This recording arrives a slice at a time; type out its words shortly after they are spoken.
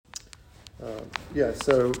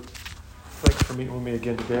So thanks for meeting with me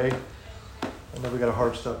again today. I know we got a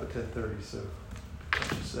hard stop at 10:30, so that's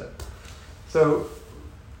just that. So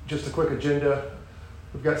just a quick agenda.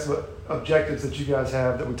 We've got some objectives that you guys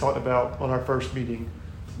have that we talked about on our first meeting,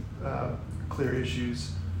 clear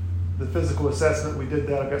issues. The physical assessment, we did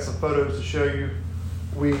that. I've got some photos to show you.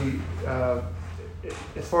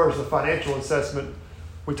 As far as the financial assessment,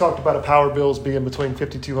 we talked about a power bills being between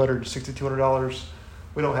 $5,200 and $6,200.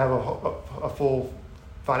 We don't have a full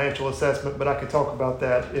financial assessment, but I could talk about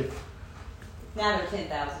that if. Now they're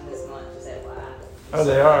 $10,000 this month, just FYI. Oh,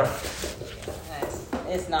 they are.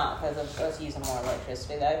 It's not because of us using more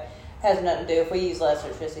electricity though. Has nothing to do. If we use less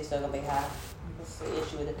electricity, it's still gonna be high. That's the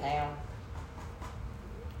issue with the town.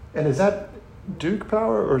 And is that Duke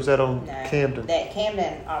Power or is that on Camden? That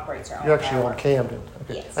Camden operates their own. You're actually power. On Camden.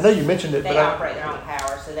 Okay. Yes. I know you mentioned it, they but operate their own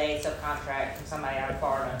power, so they subcontract from somebody out of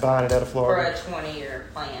Florida. Buying it out of Florida for a 20-year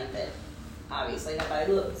plan that obviously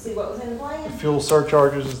nobody looked to see what was in the plan. Fuel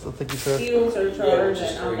surcharges, I think you said. Fuel surcharge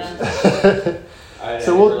and all that. I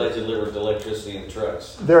didn't realize you delivered electricity in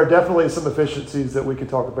trucks. There are definitely some efficiencies that we could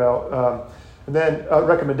talk about. And then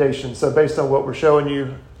recommendations. So based on what we're showing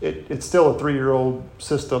you, it's still a 3-year-old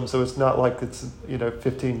system, so it's not like it's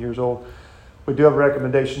 15 years old. We do have a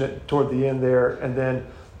recommendation toward the end there, and then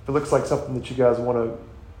if it looks like something that you guys want to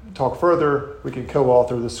talk further, we can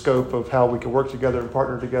co-author the scope of how we can work together and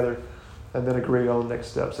partner together, and then agree on the next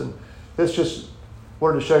steps. And this just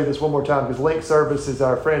wanted to show you this one more time because Link Service is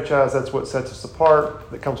our franchise. That's what sets us apart.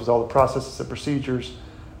 That comes with all the processes and procedures.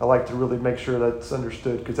 I like to really make sure that's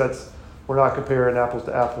understood because we're not comparing apples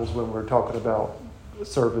to apples when we're talking about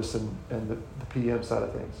service and the PM side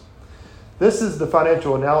of things. This is the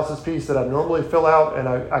financial analysis piece that I normally fill out, and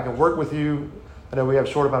I can work with you. I know we have a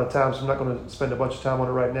short amount of time, so I'm not going to spend a bunch of time on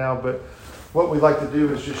it right now, but what we like to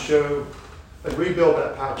do is just show and rebuild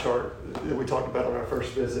that pie chart that we talked about on our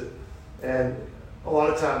first visit. And a lot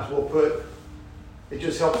of times it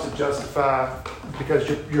just helps to justify because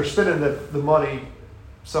you're spending the money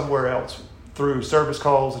somewhere else through service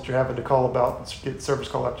calls that you're having to call about, get service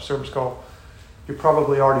call after service call. You're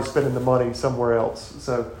probably already spending the money somewhere else.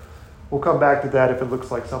 So we'll come back to that if it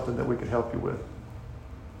looks like something that we can help you with.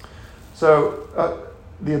 So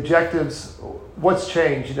the objectives, what's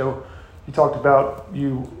changed? You talked about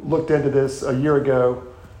you looked into this a year ago,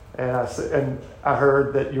 and I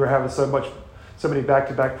heard that you were having so many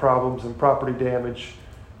back-to-back problems and property damage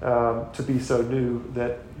to be so new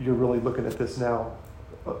that you're really looking at this now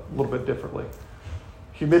a little bit differently.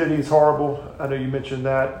 Humidity is horrible. I know you mentioned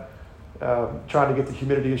that. Trying to get the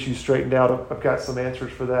humidity issue straightened out. I've got some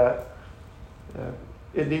answers for that.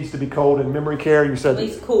 It needs to be cold in memory care. You said at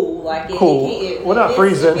least cool, cool. We're not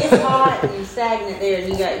freezing. If it's hot and stagnant there,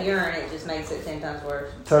 and you got urine, it just makes it 10 times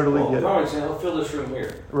worse. Totally get it. For example, fill this room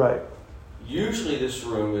here. Right. Usually this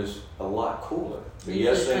room is a lot cooler. But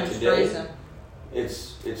Usually today,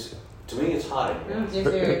 it's to me it's hot in here. It's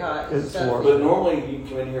very hot. It's warm. But normally you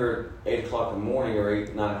come in here at 8 o'clock in the morning or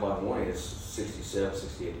 9 o'clock in the morning, it's 67,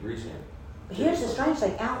 68 degrees here. Here's the strange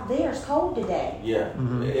thing. Out there it's cold today. Yeah.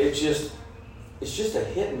 Mm-hmm. It's just a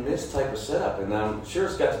hit and miss type of setup. And I'm sure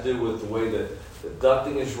it's got to do with the way that the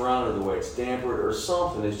ducting is run or the way it's dampered or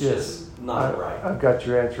something. It's just not right. I've got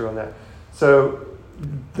your answer on that. So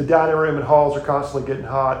the dining room and halls are constantly getting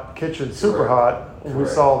hot. Kitchen super hot. And we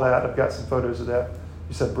saw that. I've got some photos of that.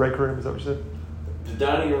 You said break room. Is that what you said? The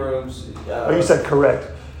dining rooms. You said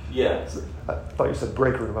correct. Yeah. I thought you said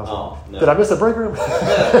break room. No. Did I miss a break room?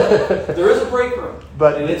 There is a break room,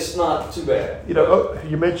 and it's not too bad.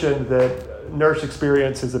 You mentioned that nurse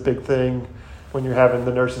experience is a big thing. When you're having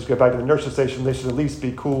the nurses go back to the nursing station, they should at least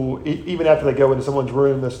be cool, even after they go into someone's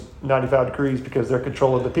room that's 95 degrees because they're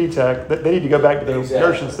controlling the P-TAC. They need to go back to the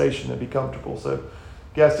nursing station and be comfortable. So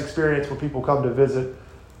guest experience, when people come to visit,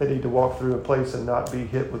 they need to walk through a place and not be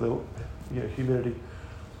hit with humidity.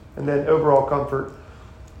 And then overall comfort.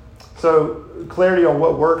 So clarity on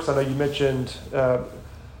what works. I know you mentioned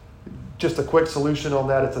just a quick solution on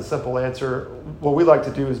that. It's a simple answer. What we like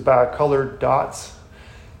to do is buy colored dots,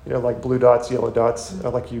 like blue dots, yellow dots,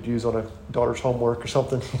 like you'd use on a daughter's homework or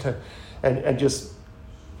something, and just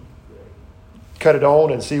cut it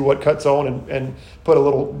on and see what cuts on and put a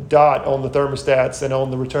little dot on the thermostats and on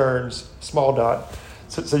the returns, small dot.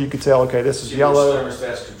 So you could tell, okay, this is yellow. The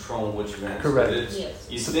thermostat's controlling which vents. Correct. Yes.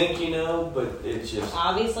 You think you know, but it's just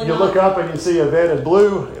obviously you look up and you see a vent is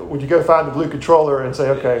blue. Would you go find the blue controller and say,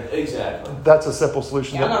 okay, exactly. That's a simple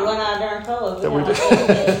solution. I'm gonna run out of darn colors.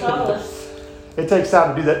 It takes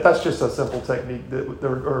time to do that. That's just a simple technique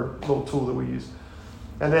or little tool that we use.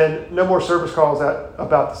 And then no more service calls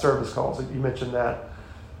about the service calls. You mentioned that.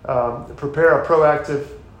 Prepare a proactive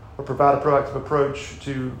or provide a proactive approach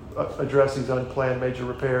to address these unplanned major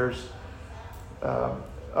repairs.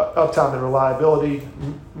 Uptime and reliability,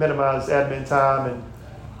 minimize admin time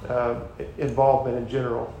and involvement in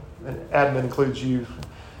general. And admin includes you.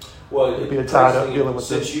 Well, being tied up dealing with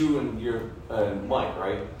since this. you and your Mike,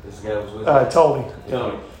 right? This guy was with you. Tony.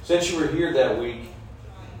 Tony. Since you were here that week,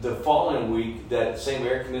 the following week, that same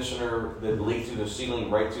air conditioner that leaked through the ceiling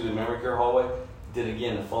right through the memory care hallway did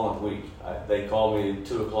again the following week. They called me at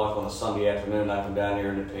 2 o'clock on a Sunday afternoon. I come down here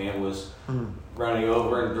and the pan was running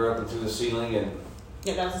over and dripping through the ceiling. And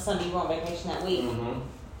Yeah, that was the Sunday you were on vacation that week.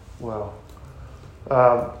 Wow.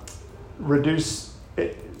 Reduce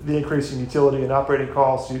the increase in utility and operating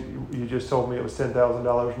costs. You just told me it was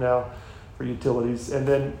 $10,000 now for utilities. And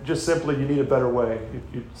then just simply, you need a better way.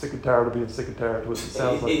 You're sick and tired of being sick and tired, which it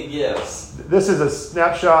sounds like. Yes. This is a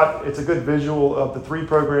snapshot. It's a good visual of the 3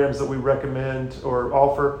 programs that we recommend or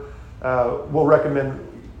offer. We'll recommend,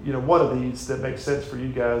 one of these that makes sense for you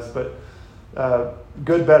guys, but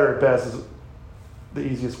good, better, and best is the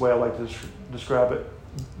easiest way I like to describe it.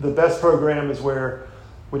 The best program is where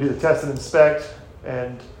we do the test and inspect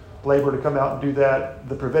and labor to come out and do that.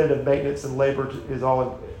 The preventative maintenance and labor is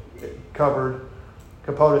all covered.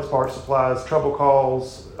 Components, parts, supplies, trouble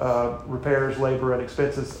calls, repairs, labor, and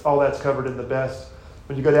expenses, all that's covered in the best.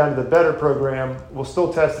 When you go down to the better program, we'll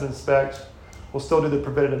still test and inspect. We'll still do the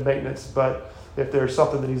preventative maintenance, but if there's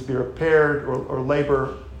something that needs to be repaired or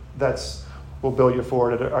labor, we'll bill you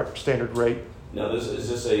for it at our standard rate. Now, is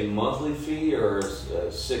this a monthly fee or a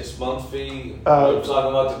 6-month fee? I'm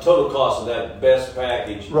talking about the total cost of that best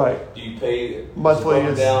package. Right. Do you pay monthly?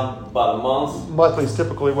 Is down by the month? Monthly is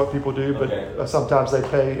typically what people do, but okay. Sometimes they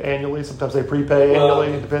pay annually. Sometimes they prepay annually.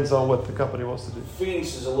 It depends on what the company wants to do.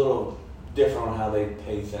 Phoenix is a little different on how they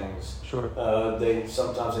pay things. Sure.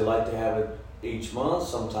 Sometimes they like to have it each month.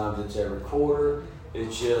 Sometimes it's every quarter.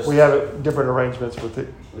 It's just we have different arrangements with it.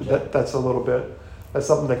 Okay. That's a little bit. That's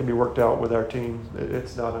something that can be worked out with our team.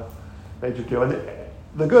 It's not a major deal. And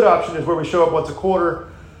the good option is where we show up once a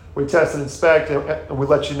quarter, we test and inspect, and we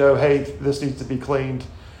let you know, hey, this needs to be cleaned.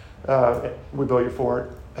 We bill you for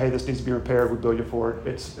it. Hey, this needs to be repaired. We bill you for it.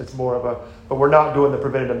 It's more of but we're not doing the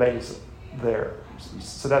preventative maintenance there.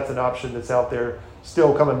 So that's an option that's out there,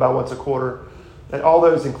 still coming by once a quarter. And all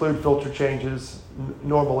those include filter changes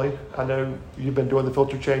normally. I know you've been doing the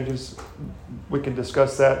filter changes. We can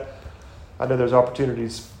discuss that. I know there's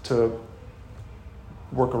opportunities to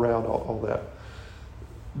work around all that.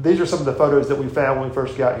 These are some of the photos that we found when we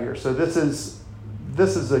first got here. So this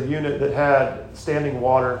is a unit that had standing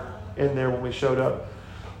water in there when we showed up.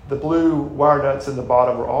 The blue wire nuts in the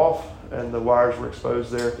bottom were off, and the wires were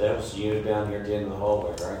exposed there. That was the unit down here at the end of the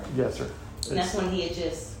hallway, right? Yes, sir. And that's when he had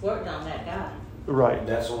just worked on that guy. Right.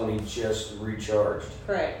 That's when he just recharged.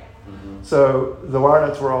 Correct. Mm-hmm. So the wire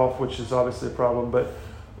nuts were off, which is obviously a problem, but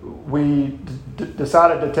we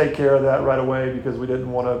decided to take care of that right away because we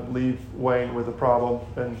didn't want to leave Wayne with a problem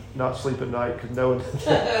and not sleep at night because knowing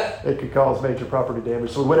that it could cause major property damage.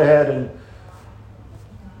 So we went ahead and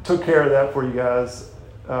took care of that for you guys.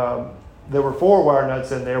 There were 4 wire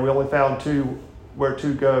nuts in there. We only found 2 where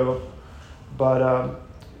 2 go. But,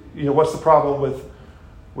 what's the problem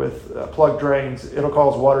with plug drains? It'll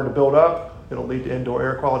cause water to build up. It'll lead to indoor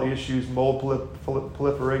air quality issues, mold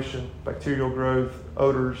proliferation, bacterial growth,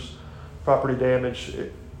 odors, property damage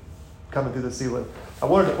coming through the ceiling. I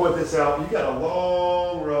wanted to point this out. You got a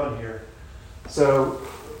long run here. So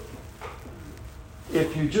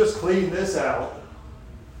if you just clean this out,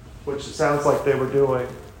 which it sounds like they were doing,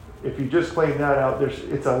 if you just clean that out,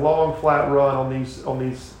 it's a long flat run on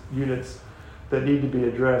these units that need to be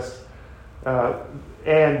addressed.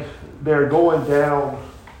 And they're going down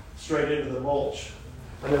straight into the mulch,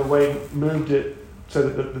 and then Wayne moved it so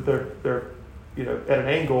that they're at an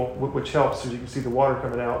angle, which helps, so you can see the water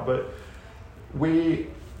coming out. But we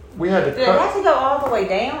had to Did it have to go all the way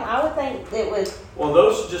down? I would think it would. Well,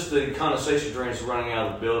 those are just the condensation drains running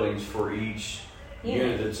out of the buildings for each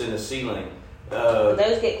unit that's in the ceiling.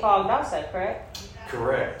 Those get clogged also, correct?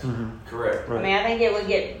 Correct. Mm-hmm. Correct. Right. I mean, I think it would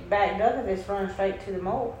get backed up if it's running straight to the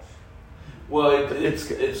mulch. Well,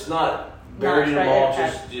 it's not buried in the mulch.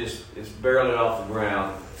 It's barely off the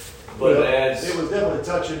ground. But it was definitely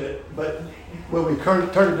touching it. But when we turned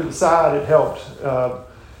it to the side, it helped.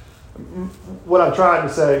 What I'm trying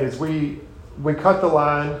to say is we cut the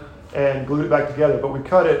line and glued it back together, but we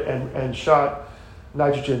cut it and shot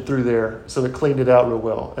nitrogen through there, so it cleaned it out real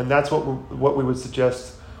well. And that's what we would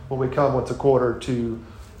suggest when we come once a quarter to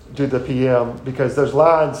do the PM, because those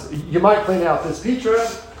lines, you might clean out this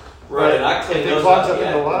P-trap. Right, and I clean those out.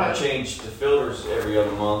 I I change the filters every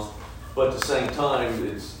other month, but at the same time,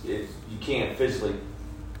 you can't physically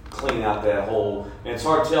clean out that hole. And it's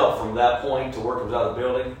hard to tell from that point to where it comes out of the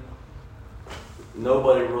building.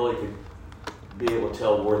 Nobody really could be able to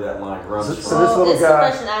tell where that line runs So from. this little this is guy- the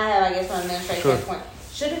question I have, I guess, from an administrative Sure. standpoint.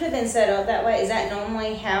 Should it have been set up that way? Is that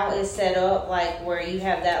normally how it's set up, like where you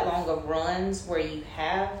have that long of runs where you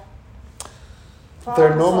have They're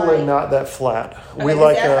falls, normally like- not that flat. Okay, We 'cause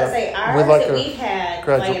like that's what I a say, ours we like that a we've had,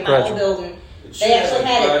 gradual- like in my gradual. old building, It should they have actually a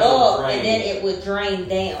had it gradual up drain. and then it would drain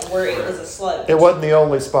down where it was a slope. It wasn't the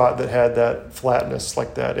only spot that had that flatness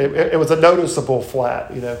like that. It was a noticeable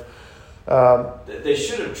flat, you know. They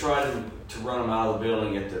should have tried to run them out of the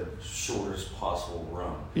building at the shortest possible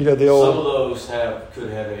run. You know the Some of old those could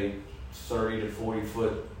have a 30 to 40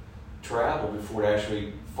 foot travel before it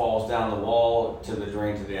actually falls down the wall to the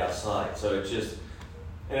drain to the outside. So it's just,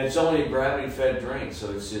 and it's only a gravity fed drain,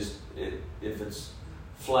 so it's just if it's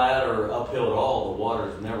flat or uphill at all, the water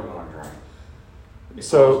is never going to drain. It's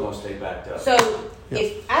So- always going to stay backed up. So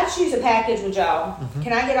if I choose a package with y'all,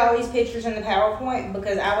 can I get all these pictures in the PowerPoint?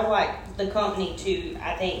 Because I would like the company to,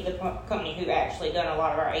 I think the company who actually done a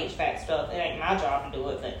lot of our HVAC stuff, it ain't my job to do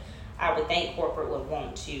it, but I would think corporate would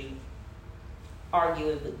want to argue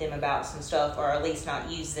with them about some stuff, or at least not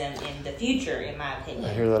use them in the future, in my I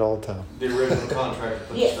opinion. hear that all the time. The original contractor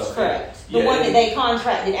put the Yes, stuff correct. in. The Yeah, one that and- they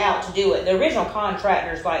contracted out to do it. The original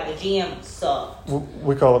contractors, like the GM stuff.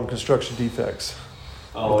 We call them construction defects.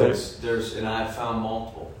 Oh, There- there's, and I've found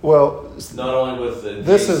multiple. Well, Not only with the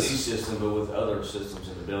This AC is- system, but with other systems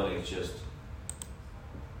in the building. It's just,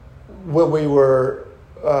 when we were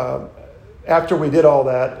after we did all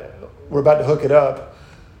that, we're about to hook it up.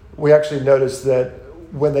 We actually noticed that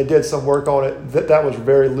when they did some work on it, that was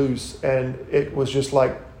very loose, and it was just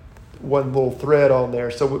like one little thread on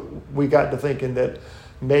there. So we got to thinking that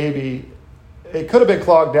maybe it could have been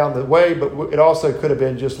clogged down the way, but it also could have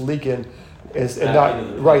been just leaking and Back into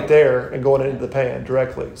not the right pan. there and going into the pan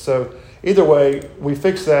directly. So either way, we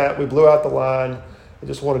fixed that. We blew out the line. I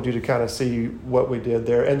just wanted you to kind of see what we did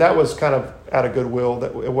there. And that was kind of out of goodwill.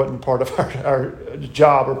 That it wasn't part of our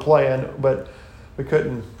job or plan, but we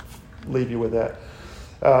couldn't leave you with that.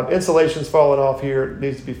 Insulation's falling off here. It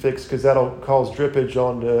needs to be fixed because that'll cause drippage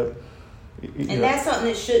on the... And that's something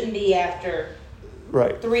that shouldn't be after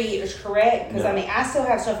right, 3 years, correct? Because, No. I mean, I still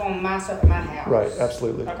have stuff on my stuff at my house. right,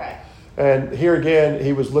 absolutely. Okay. And here again,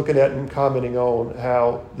 he was looking at and commenting on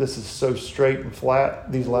how this is so straight and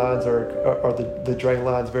flat. These lines are the drain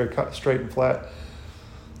lines very straight and flat.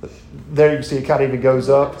 There you can see it kind of even goes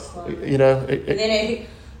up. You know, And then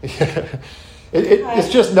it's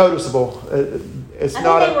just noticeable. It's I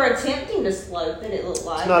not think they a, were attempting to slope it, it looked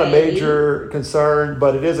like. it's not a maybe. major concern,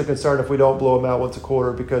 but it is a concern if we don't blow them out once a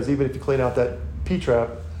quarter, because even if you clean out that P-trap,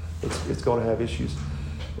 it's going to have issues.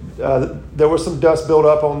 There was some dust built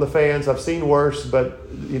up on the fans. I've seen worse, but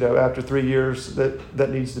you know, after 3 years, that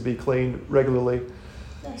needs to be cleaned regularly.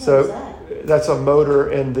 The hell So is that? that's a motor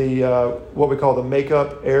and the what we call the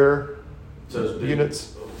makeup air so it's big,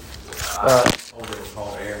 units. what they were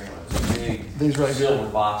called air units. Big These right here. silver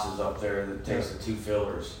boxes up there that takes the 2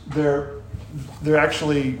 filters. They're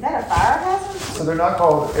actually, Is that a fire hazard? so they're not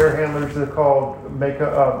called air handlers. They're called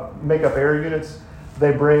makeup air units.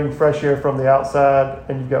 They bring fresh air from the outside,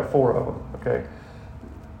 and you've got 4 of them. Okay.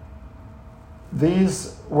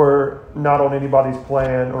 These were not on anybody's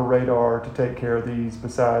plan or radar to take care of these.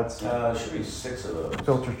 Besides There should be 6 of those.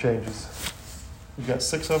 filter changes, you've got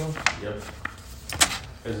 6 of them. Yep.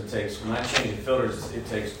 Because it takes, when I change the filters, it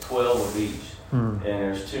takes 12 of each. And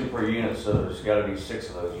there's 2 per unit, so there's got to be 6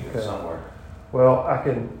 of those units Okay. somewhere. Well, I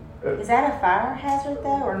can. Is that a fire hazard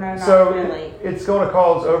though, or no? Not So really. it's going to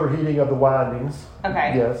cause overheating of the windings.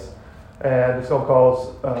 Okay. Yes, and it's going to cause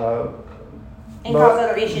And cause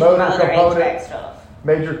other issues with motor my other component- HVAC stuff.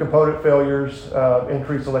 major component failures,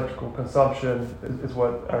 increased electrical consumption is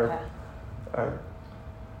what Okay. our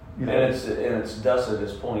you And know, it's dust that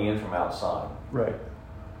is pulling in from outside. right.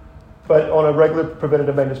 But on a regular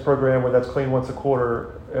preventative maintenance program where that's cleaned once a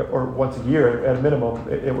quarter or once a year at a minimum,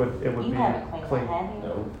 it would You be haven't cleaned clean. that, have you?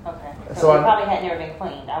 No. Okay. So So it I'm- probably had never been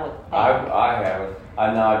cleaned. I would think. I haven't.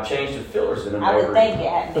 I know I've changed the filters in them I would every. think it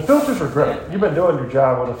hadn't. The been filters are cleaned. great. You've been doing your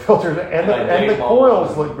job with the filters, and the, I and gave the all coils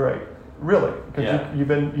of them. look great. Really, because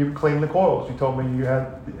Yeah. you've cleaned the coils. You told me you had,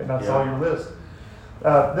 and I saw Yeah. your list.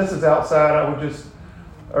 This is outside. I would just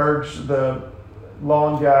urge the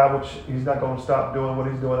lawn guy, which he's not going to stop doing what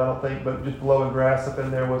he's doing, I don't think, but just blowing grass up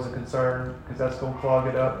in there was a concern because that's going to clog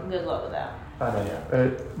it up. Good luck with that. I know, Yeah. but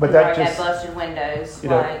We've that already just had busted windows. you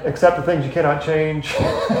know, Like, accept the things you cannot change,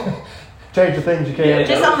 change the things you can. Yeah,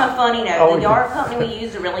 just on a funny note, Oh, the yeah. yard company we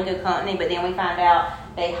used a really good company, but then we find out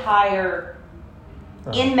they hire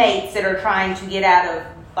Uh-huh. inmates that are trying to get out of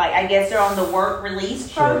like, I guess they're on the work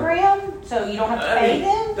release program, so you don't have to pay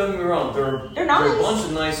them? Don't get me wrong, they're nice. a bunch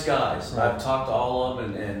of nice guys. Right. I've talked to all of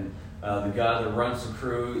them, and the guy that runs the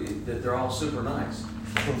crew, they're all super nice.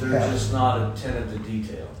 They're just not attentive to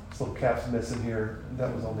detail. This little cap's missing here.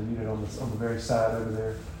 That was on the unit on the very side over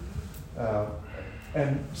there.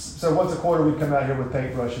 And so once a quarter, we come out here with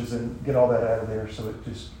paintbrushes and get all that out of there, so it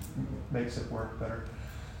just makes it work better.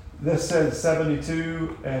 This says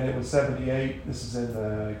 72, and it was 78. This is in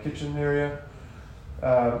the kitchen area.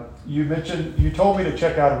 You told me to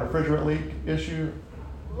check out a refrigerant leak issue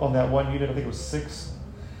on that one unit. I think it was 6.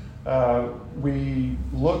 We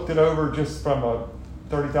looked it over just from a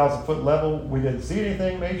 30,000 foot level. We didn't see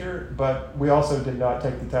anything major, but we also did not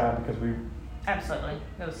take the time because we. Absolutely.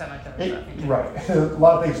 There was so much other stuff. Right. A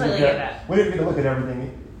lot of things we Completely looked get at. We didn't get to look at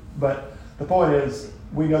everything, but the point is,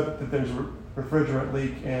 we know that there's a refrigerant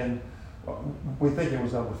leak, and we think it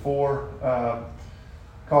was number 4.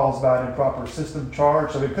 Calls about improper system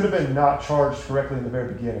charge, so it could have been not charged correctly in the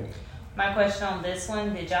very beginning. My question on this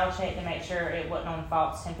one, did y'all check to make sure it wasn't on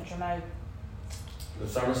false temperature mode? The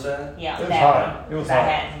thermostat? Yeah, It was that hot. one. It was 'Cause I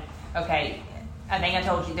hot. hadn't. Okay, I think I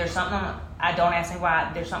told you there's something on. Don't ask me why.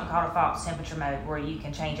 There's something called a false temperature mode where you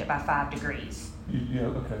can change it by 5 degrees, Yeah,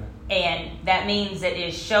 okay. and that means that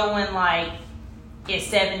it's showing like it's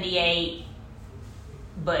 78,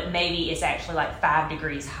 but maybe it's actually like 5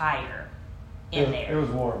 degrees higher in It there, was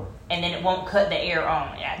warm. and then it won't cut the air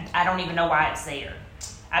on. I don't even know why it's there.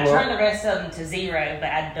 I Well- turned the rest of them to 0, but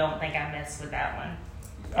I don't think I messed with that one.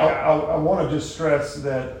 I want to just stress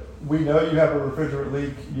that we know you have a refrigerant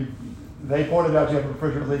leak. They pointed out you have a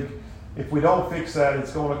refrigerant leak. If we don't fix that,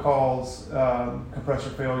 it's going to cause compressor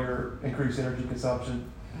failure, increased energy consumption,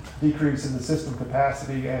 decrease in the system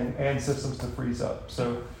capacity, and systems to freeze up.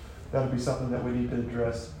 So that'll be something that we need to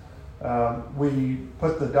address. We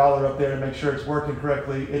put the dollar up there to make sure it's working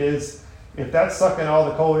correctly. It is. If that's sucking all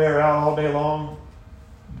the cold air out all day long,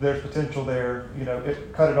 there's potential there.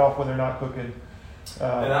 Cut it off when they're not cooking.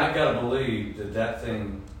 And I gotta believe that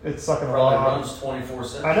thing It's sucking a probably lot. runs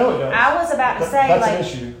 24/7. I know it does. I was about to say, That's like, an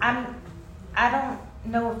issue. I don't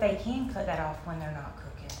know if they can cut that off when they're not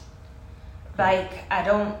cooking. Like,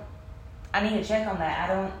 I need to check on that.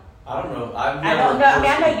 I don't know. I don't know. I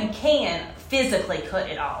mean, I know you can physically cut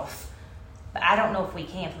it off, but I don't know if we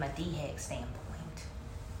can from a DHEC standpoint.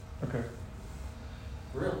 Okay.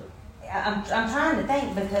 Really? I'm trying to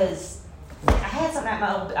think because I had something at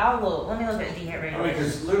my old. I'll look. Let me look at the DHEC I mean,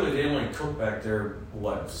 regulations. because literally they only cook back there,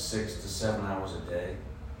 6 to 7 hours a day?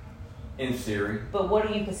 In theory. But what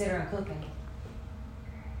are you considering cooking?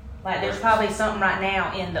 Like, there's probably something right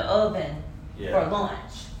now in the oven Yeah. for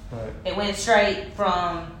lunch. Right. It went straight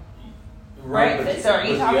from. Right, but, Breakfast, or are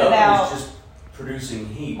you but talking the oven about- is just producing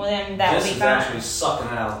heat. Well, then that would this be is fine. actually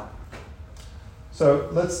sucking out. So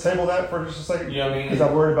let's table that for just a second. You know what I mean? Because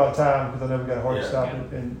I'm worried about time, because I know we've got a hard Yeah. stop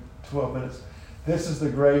in 12 minutes. This is the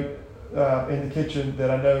grate in the kitchen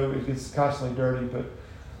that I know it gets constantly dirty, but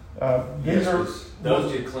these Yes, are.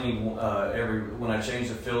 those get cleaned when I change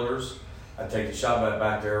the filters. I take the shop vac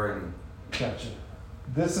back there and Gotcha.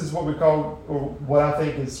 This is what we call, or what I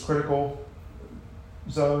think is critical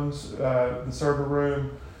zones, the server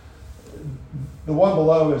room. The one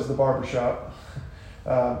below is the barber shop,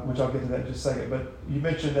 which I'll get to that in just a second. But you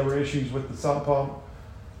mentioned there were issues with the sump pump,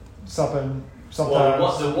 sometimes.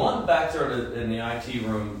 well, the one back there in the IT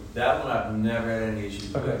room, that one I've never had any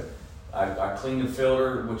issues Okay. with. I cleaned the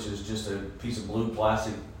filter, which is just a piece of blue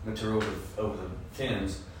plastic material over the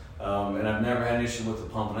fins, and I've never had an issue with the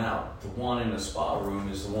pumping out. The one in the spa room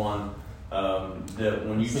is the one that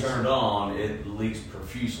when you turn it on, it leaks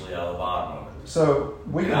profusely out of the bottom of it. So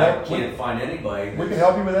we can And I help. can't find anybody. We can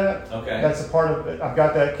help you with that. Okay. That's a part of it. I've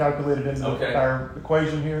got that calculated in Okay. our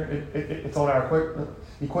equation here. It's on our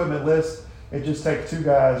equipment list. It just takes 2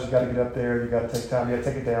 guys. You got to get up there. You got to take time. You got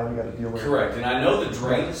to take it down. You got to deal with it. Correct, and I know the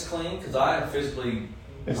drain is clean because I physically.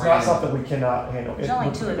 It's ran- not something we cannot handle. There's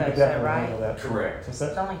only 2 of we those, can though, definitely right? handle that. Correct. What's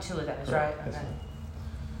There's that? only 2 of those, right? Yes, Okay. ma'am.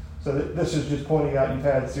 So this is just pointing out you've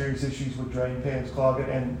had serious issues with drain pans clogging,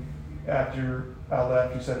 and after I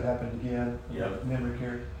left, you said it happened again. Yep. Memory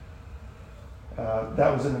care.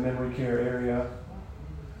 That was in the memory care area.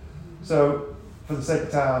 So, for the sake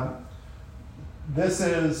of time, this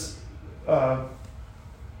is a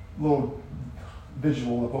little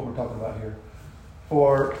visual of what we're talking about here.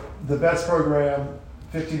 For the best program,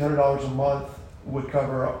 $1,500 a month would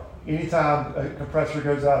cover any time a compressor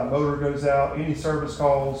goes out, a motor goes out, any service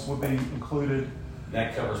calls would be included,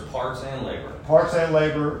 That covers parts and labor. parts and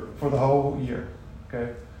labor for the whole year.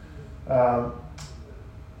 Okay.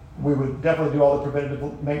 We would definitely do all the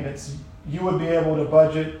preventative maintenance. You would be able to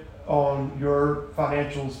budget on your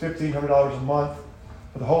financials $1,500 a month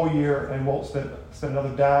for the whole year and won't spend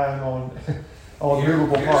another dime on on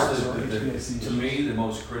movable Here's parts or the- HVAC. To me, the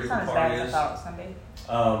most It's critical not as part bad as I is thought it was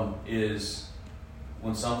gonna be. is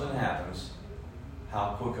when something happens,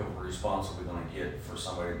 how quick of a response are we going to get for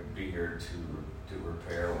somebody to be here to do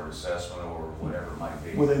repair or assessment or whatever it might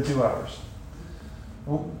be? Within 2 hours.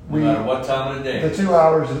 No matter what time of the day. The 2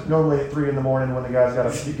 hours is normally at 3 in the morning when the guys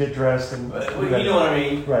got to get dressed and. But, well, you know what I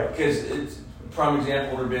mean? Right. Because it's prime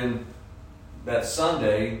example would have been that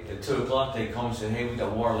Sunday at 2 o'clock. They called me and said, "Hey, we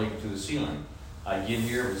got water leaking through the ceiling." I get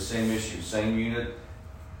here with the same issue, same unit.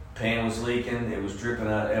 Pan was leaking, it was dripping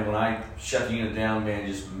out, and when I shut the unit down, man,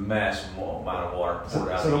 just massive amount of water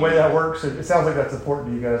poured out. So the way that works, it sounds like that's important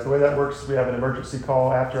to you guys. The way that works is we have an emergency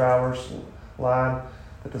call after hours line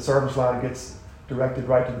that the service line gets directed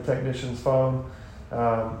right to the technician's phone.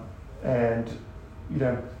 And, you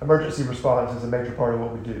know, emergency response is a major part of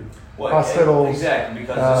what we do. Well, Hospitals. exactly,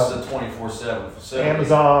 because this is a 24/7 facility.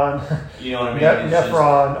 Amazon, You know what I mean? It's just-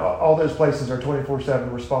 Nephron, all those places are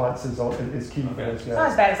 24/7 response is key for those It's not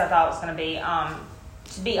guys. as bad as I thought it was gonna be.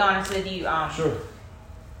 To be honest with you, Sure.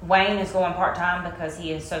 Wayne is going part-time because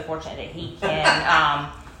he is so fortunate that he can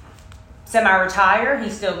semi-retire.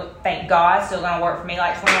 He's still, thank God, still going to work for me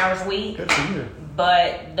like 20 hours a week. Good for you.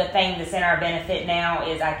 But the thing that's in our benefit now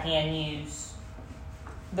is I can use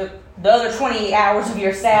the other 20 hours of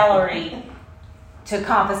your salary to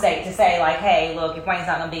compensate, to say like, hey, look, if Wayne's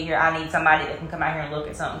not going to be here, I need somebody that can come out here and look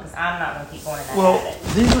at something because I'm not going to keep going in that Well, habit.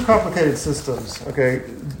 these are complicated systems, okay?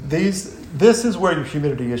 This is where your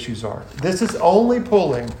humidity issues are. This is only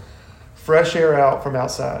pulling fresh air out from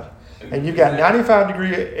outside. And you've got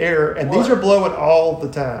 95-degree air, and these are blowing all the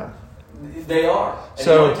time. They are. And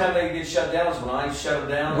So- the only time they get shut down is when I shut them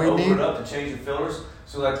down We and open need- it up to change the filters.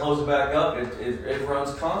 So when I close it back up, it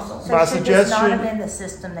runs constantly. So My should this not suggestion- have been the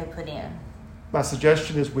system they put in? My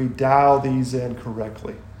suggestion is we dial these in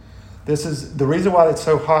correctly. This is the reason why it's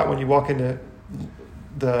so hot when you walk into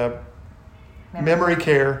the memory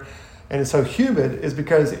care and it's so humid is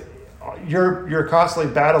because you're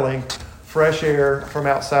constantly battling fresh air from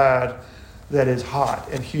outside that is hot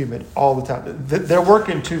and humid all the time. They're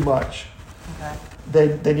working too much.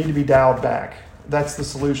 Okay. They need to be dialed back. That's the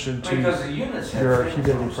solution Because to. the units your have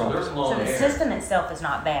humidity filters, so problems. they're So blowing the air. system itself is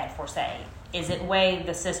not bad for say. Is it the way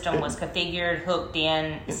the system was configured, hooked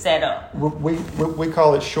in, set up? We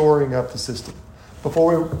call it shoring up the system.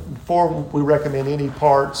 Before we recommend any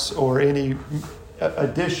parts or any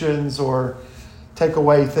additions or take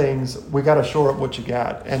away things, we got to shore up what you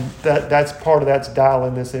got, and that's part of that's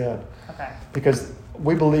dialing this in. Okay. Because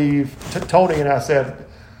we believe, Tony and I said,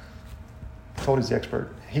 Tony's the expert.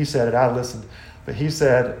 He said it, I listened, but he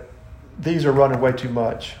said these are running way too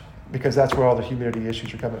much because that's where all the humidity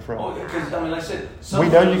issues are coming from. Oh, because, I mean, like I said, We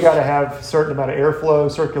know you got to have a certain amount of airflow,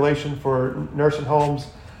 circulation for nursing homes,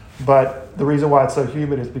 but the reason why it's so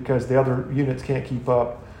humid is because the other units can't keep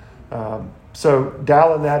up. So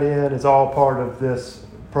dialing that in is all part of this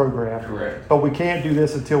program. Correct. But we can't do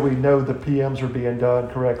this until we know the PMs are being done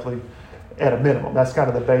correctly at a minimum. That's kind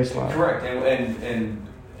of the baseline. Correct, and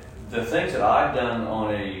the things that I've done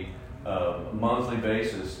on a monthly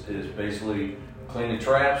basis is basically clean the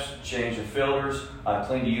traps, change the filters. I've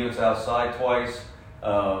cleaned the units outside twice,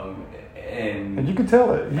 And you can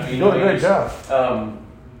tell it. You're I mean, doing a great job.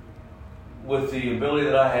 With the ability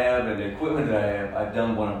that I have and the equipment that I have, I've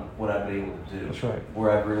done what I've been able to do. That's right.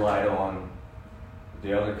 Where I've relied on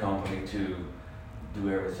the other company to do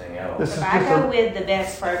everything else. This is If I just go a- with the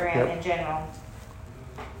best program Yep. in general,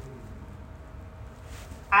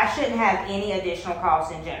 I shouldn't have any additional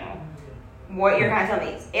costs in general. What you're kind of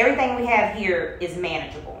telling me is everything we have here is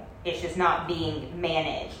manageable. It's just not being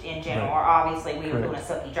managed in general. Right. Or obviously we were Correct.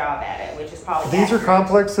 doing a sucky job at it, which is probably These are accurate.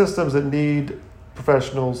 complex systems that need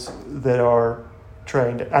professionals that are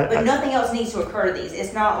trained. But nothing else needs to occur to these.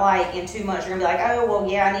 It's not like in 2 months you're gonna be like, oh well,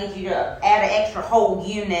 yeah, I need you to add an extra whole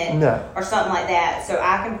unit No. or something like that. So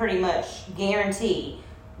I can pretty much guarantee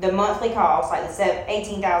the monthly cost, like the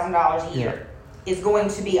 $18,000 a year, is going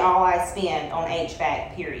to be all I spend on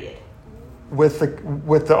HVAC. Period. With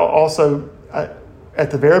the also at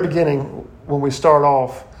the very beginning when we start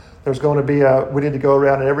off, there's going to be we need to go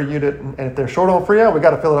around in every unit, and if they're short on Freon, we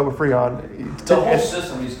got to fill it up with Freon. The whole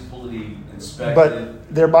system is completely inspected.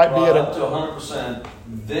 But there might be brought a up to 100%.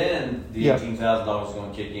 Then the Yeah. $18,000 is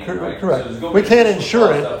going to kick in. Correct. Right? So there's going We to be can't additional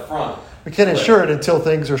insure cost it. up front. we can't insure it until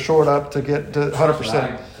things are shored up to get to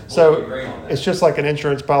 100%. So it's just like an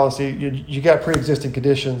insurance policy. You got pre-existing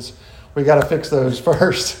conditions. We got to fix those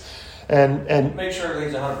first, And Make sure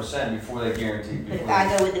everything's 100% before they guarantee. But if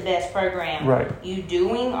I go with the best program, Right. you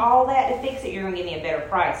doing all that to fix it, you're going to give me a better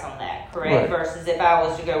price on that, correct? Right. Versus if I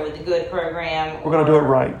was to go with the good program, we're going to do it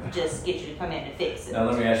right. just get you to come in to fix it. Now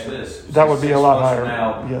let me ask you this. That would be 6 a lot months from higher.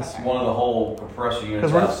 Now, Yes. one of the whole compressor units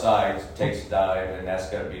 'Cause we're- outside takes a dive, and that's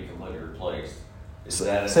got to be completely replaced. Is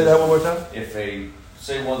that Say that one more time. If say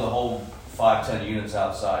one of the whole 5-10 units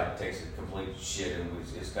outside takes a complete shit and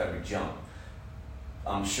it's got to be junked,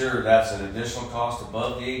 I'm sure that's an additional cost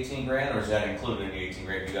above the 18 grand, or is that included in the 18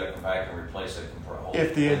 grand? You got to come back and replace the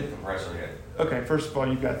If the- compressor head. Okay, first of all,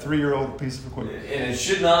 you've got a 3-year-old piece of equipment. And it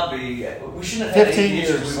should not be. We shouldn't have had 15 any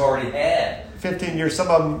issues years. we've already had. 15 years. Some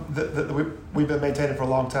of them that we've been maintaining for a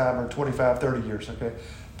long time are 25, 30 years, okay?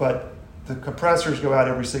 But the compressors go out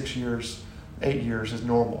every 6 years, 8 years is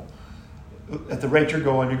normal. At the rate you're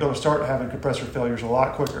going to start having compressor failures a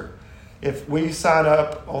lot quicker. If we sign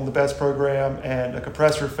up on the best program and a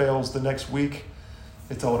compressor fails the next week,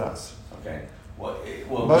 it's on us. Okay. Well,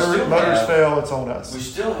 we Motors fail, it's on us. We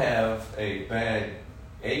still have a bad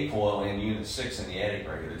A coil in Unit 6 in the attic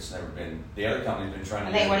right here. It's never been. The other company's been trying to.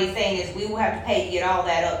 I think what he's saying is we will have to pay to get all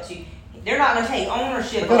that up to. They're not going to take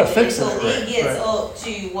ownership We're gonna of it fix until it, right, it gets right. up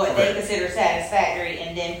to what they Right. consider satisfactory,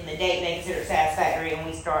 and then from the date they consider satisfactory, and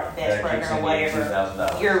we start the best That kicks program or in whatever,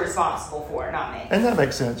 $2,000. you're responsible for it, not me. And that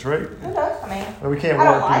makes sense, right? It does. I mean, We can't I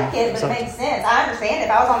don't work like it, but some- it makes sense. I understand.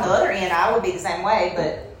 If I was on the other end, I would be the same way.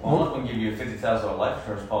 But Well, I'm not going to give you a $50,000 life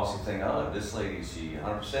insurance policy thing. Oh, this lady, is she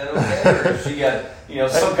 100% okay? Or she got,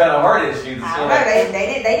 some kind of heart issue. I don't know.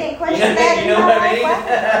 They didn't question that. You know what I mean?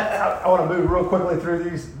 I want to move real quickly through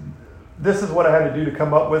these. This is what I had to do to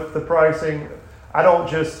come up with the pricing. I don't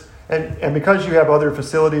just, and because you have other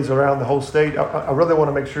facilities around the whole state, I really want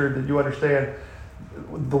to make sure that you understand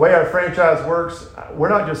the way our franchise works. We're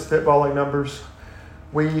not just spitballing numbers.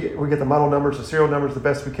 We get the model numbers, the serial numbers the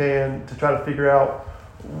best we can to try to figure out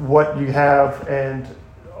what you have, and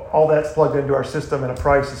all that's plugged into our system and a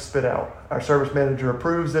price is spit out. Our service manager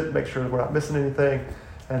approves it, makes sure that we're not missing anything,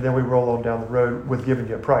 and then we roll on down the road with giving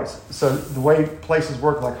you a price. So the way places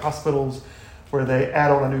work, like hospitals, where they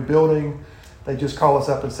add on a new building, they just call us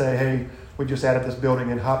up and say, hey, we just added this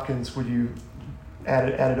building in Hopkins, would you add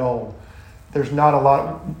it on? There's not a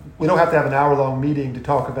lot, we don't have to have an hour-long meeting to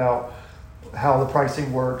talk about how the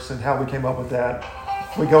pricing works and how we came up with that.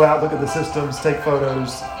 We go out, look at the systems, take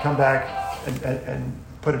photos, come back and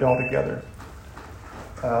put it all together.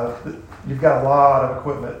 You've got a lot of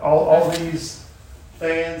equipment. All these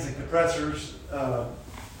fans and compressors,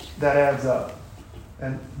 that adds up.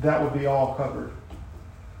 And that would be all covered.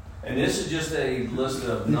 And this is just a list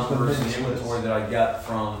of These are the numbers and biggest inventory lists. that I got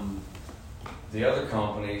from the other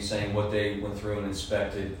company saying what they went through and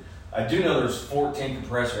inspected. I do know there's 14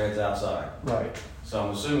 compressor heads outside. Right. So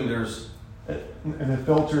I'm assuming there's. And the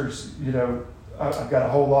filters, I've got a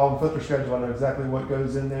whole long filter schedule. I know exactly what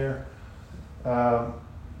goes in there.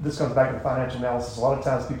 This comes back to financial analysis. A lot of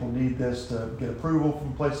times people need this to get approval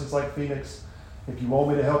from places like Phoenix. If you want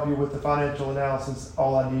me to help you with the financial analysis,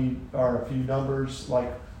 all I need are a few numbers,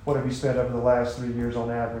 like what have you spent over the last 3 years on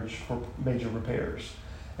average for major repairs.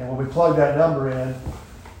 And when we plug that number in,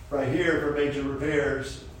 right here for major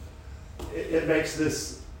repairs, it makes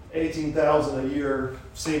this $18,000 a year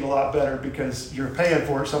seem a lot better because you're paying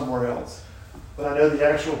for it somewhere else. But I know the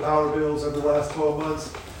actual power bills over the last 12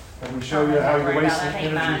 months, and we show you how you're wasting I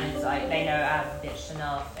think mine energy. is like, they know I've bitched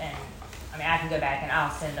enough, and I mean, I can go back and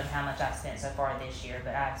I'll send them how much I've spent so far this year,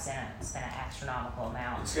 but I've spent an astronomical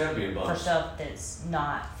amount It's got to be a for bunch. stuff that's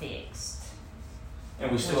not fixed.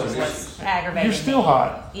 And we still Which have is what's issues. aggravating You're still me.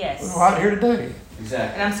 hot. Yes. We're hot here today.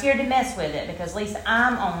 Exactly. And I'm scared to mess with it because at least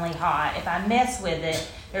I'm only hot. If I mess with it,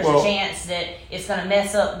 there's Well- a chance that it's going to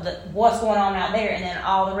mess up what's going on out there, and then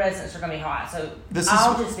all the residents are going to be hot. So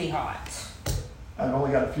I'll just be hot. I've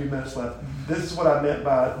only got a few minutes left. This is what I meant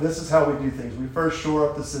by, this is how we do things. We first shore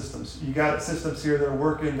up the systems. You got systems here that are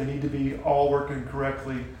working. They need to be all working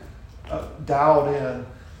correctly, dialed in.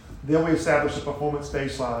 Then we establish a performance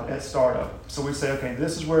baseline at startup. So we say, okay,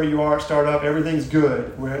 this is where you are at startup. Everything's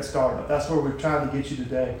good. We're at startup. That's where we're trying to get you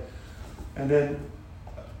today. And then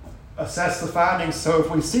assess the findings. So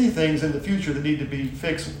if we see things in the future that need to be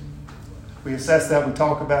fixed, we assess that, we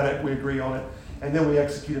talk about it, we agree on it, and then we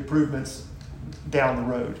execute improvements down the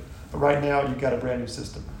road. But right now, you've got a brand new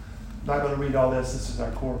system. Not going to read all this. This is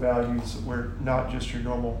our core values. We're not just your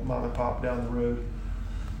normal mom and pop down the road.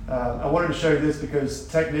 I wanted to show you this because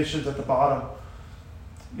technicians at the bottom,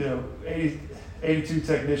 82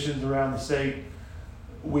 technicians around the state.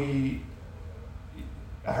 I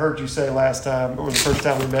heard you say last time, or the first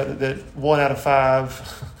time we met, that 1 out of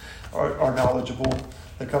 5 are knowledgeable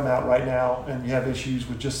that come out right now, and you have issues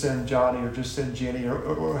with just send Johnny or just send Jenny or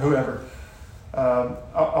whoever.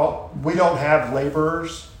 We don't have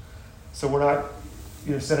laborers, so we're not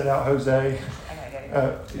sending out Jose.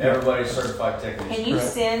 Everybody's certified technician. Can you Right.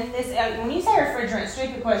 send this? When you say refrigerant,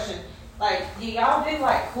 stupid question. Like, do y'all do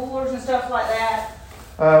like coolers and stuff like that?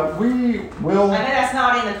 We will. I know that's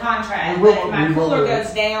not in the contract, We will- but if my we will cooler do it.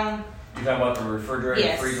 goes down. You talking about the refrigerator,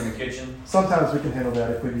 Yes. freezer in the kitchen? Sometimes we can handle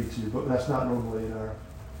that if we need to, but that's not normally in our.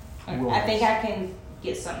 I think I can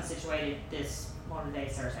get something situated today's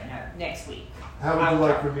Thursday, no, next week. How would you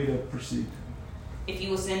like for me to proceed? If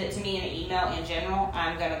you will send it to me in an email in general,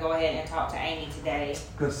 I'm going to go ahead and talk to Amy today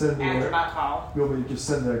Because send after me. my call. You'll be just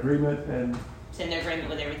send the agreement and. Send the agreement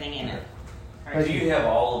with everything in it. All Do right. you have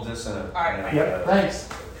all of this in a, right. in a, Yeah. Thanks.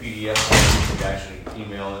 PDF? So you could actually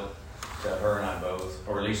email it to her and I both,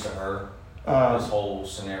 or at least to her. This whole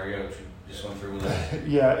scenario that you just went through with it.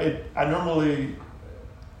 Yeah. I normally.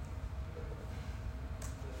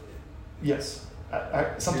 Yes.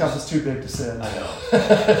 Sometimes it's too big to send. I know.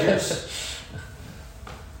 Here's,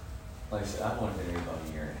 like I said, I've only been here about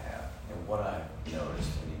a year and a half, and what I've noticed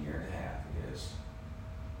in a year and a half is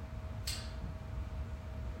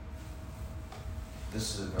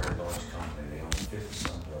this is a very large company. They own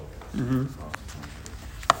 50-some buildings across the country.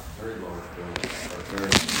 Very large buildings, or very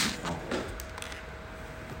large company.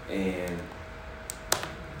 And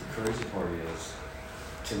the crazy part is,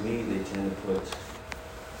 to me, they tend to put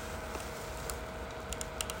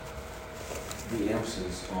the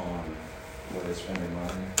emphasis on where they spend their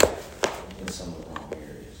money in some of the wrong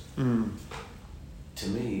areas. To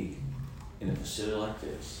me, in a facility like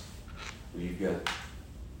this, where you've got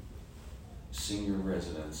senior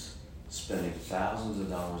residents spending thousands of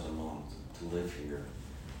dollars a month to live here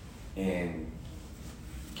and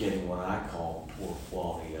getting what I call poor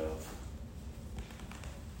quality of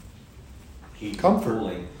heat, Comfort.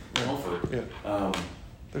 cooling, comfort. Yeah.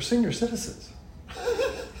 They're senior citizens.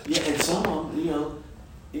 Yeah, and some of them,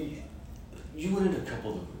 you went into a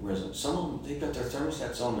couple of residents. Some of them, they've got their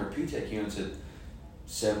thermostats on their PTEC units at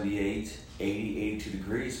 78, 80, 82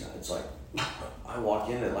 degrees. It's like, I walk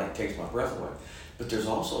in, it like takes my breath away. But there's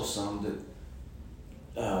also some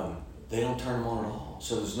that they don't turn them on at all.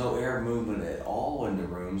 So there's no air movement at all in the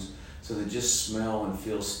rooms. So they just smell and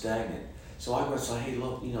feel stagnant. So I was like, hey,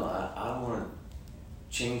 look, I want to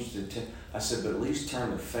change the I said, but at least turn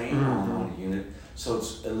the fan on the unit so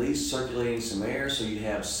it's at least circulating some air so you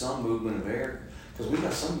have some movement of air. Because we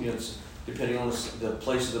got some units, depending on the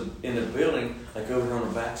place in the building, like over here on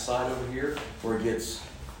the back side over here, where it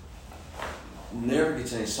never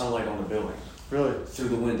gets any sunlight on the building. Really? Through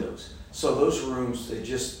the windows. So those rooms, they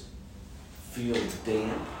just feel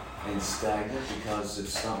damp and stagnant because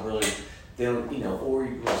it's not really, they don't, or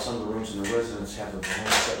some of the rooms in the residence have the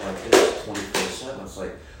blinds set like this 24/7. It's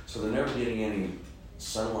like, so they're never getting any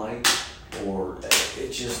sunlight or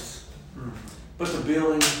it just, but the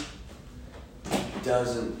building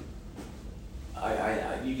doesn't,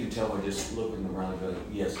 you can tell by just looking around the building,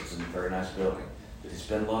 yes, it's a very nice building. Did they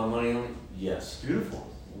spend a lot of money on it? Yes. Beautiful.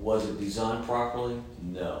 Was it designed properly?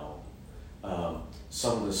 No.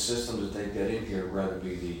 Some of the systems that they've got in here, rather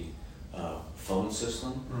be the phone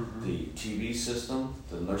system, the TV system,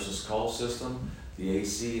 the nurse's call system, the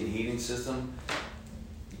AC and heating system,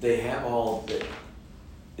 they have all that.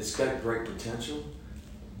 It's got great potential,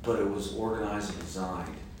 but it was organized and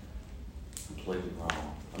designed completely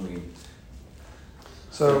wrong. I mean,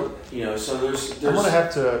 so so there's I'm gonna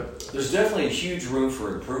have to. There's definitely a huge room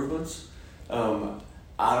for improvements.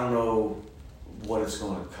 I don't know what it's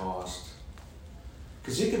going to cost.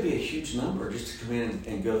 Because it could be a huge number just to come in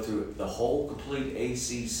and go through the whole complete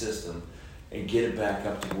AC system and get it back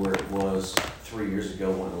up to where it was 3 years ago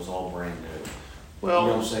when it was all brand new. Well, you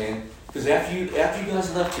know what I'm saying? Because after you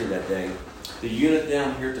guys left here that day, the unit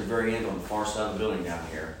down here at the very end on the far side of the building down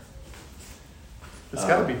here. It's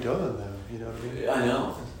got to be done though. You know what I mean? I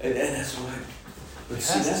know, and that's what. But It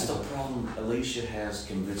see, has that's to the be. problem. Alicia has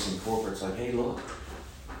convincing corporates like, hey, look,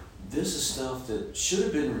 this is stuff that should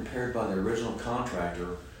have been repaired by the original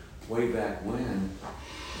contractor way back when,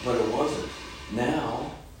 but it wasn't.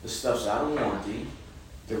 Now the stuff's out of warranty.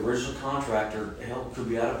 The original contractor, hell, could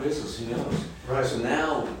be out of business. Who knows? Right. So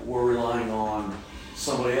now we're relying on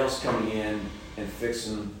somebody else coming in and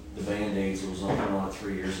fixing the Band-Aids that was on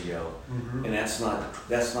 3 years ago, and that's not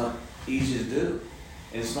easy to do,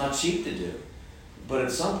 and it's not cheap to do. But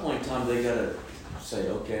at some point in time, they gotta say,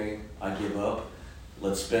 okay, I give up.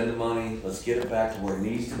 Let's spend the money. Let's get it back to where it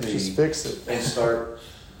needs to be, Just fix it. and start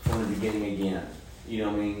from the beginning again. You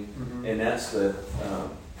know what I mean? And that's the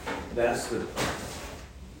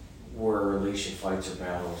where Alicia fights her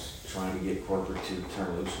battles, trying to get corporate to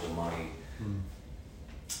turn loose of the money.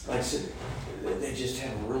 Like I said, they just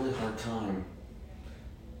have a really hard time,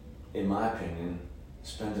 in my opinion,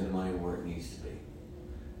 spending the money where it needs to be.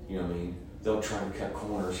 You know what I mean? They'll try to cut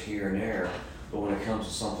corners here and there, but when it comes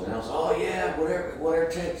to something else, oh yeah, whatever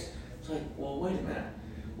it takes. It's like, well, wait a minute.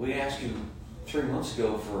 We asked you 3 months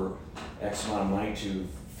ago for X amount of money to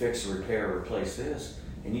fix, repair, or replace this,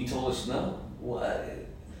 and you told us no. What?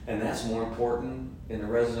 And that's more important in the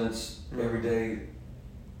residents' everyday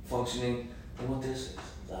functioning than what this is.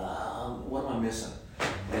 What am I missing?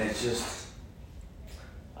 And it's just,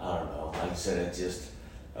 I don't know. Like I said, it just.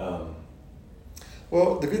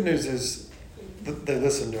 Well, the good news is they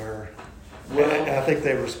listen to her. Well, and I think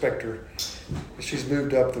they respect her. She's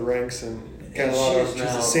moved up the ranks and got a lot of. She's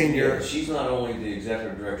a senior. Yeah, she's not only the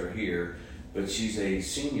executive director here, but she's a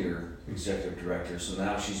senior executive director. So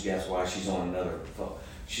now that's why she's on another.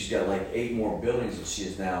 She's got like 8 more buildings that she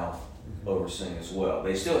is now overseeing as well.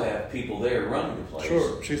 They still have people there running the place.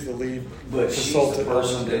 Sure, she's the lead but consultant. She's the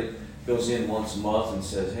person that goes in once a month and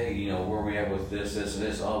says, hey, you know, where are we at with this, and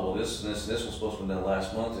this? Oh, well, this and this was supposed to be done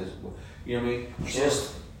last month. You know what I mean? Sure.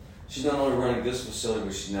 She's not only running this facility,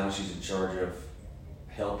 but she's in charge of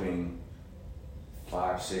helping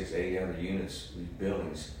 5, 6, 8 other units, these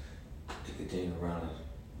buildings, to continue to run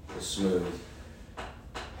it smooth.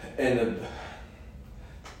 And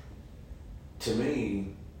to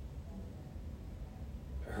me,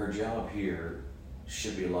 her job here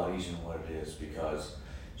should be a lot easier than what it is, because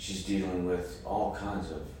she's dealing with all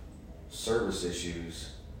kinds of service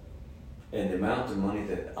issues, and the amount of money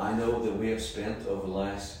that I know that we have spent over the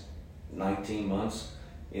last 19 months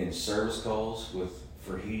in service calls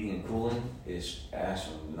for heating and cooling is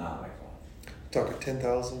astronomical. Talking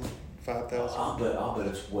 10,000, 5,000. I'll bet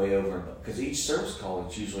it's way over, because each service call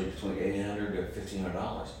is usually between $800 to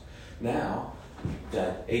 $1,500. Now,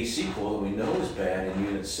 that AC coil that we know is bad in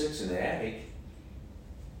Unit 6 in the attic,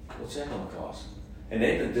 what's that going to cost? And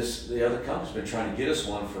the other company's been trying to get us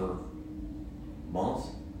one for months,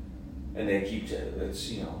 and they keep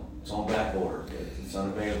it's on back order, it's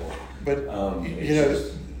unavailable. But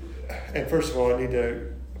and first of all, I need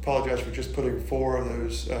to apologize for just putting 4 of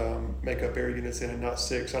those makeup air units in and not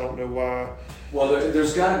 6. I don't know why. Well,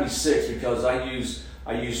 there's got to be 6, because I use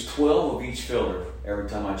 12 of each filter every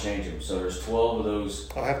time I change them. So there's 12 of those.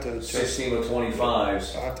 I'll have to adjust. 16 with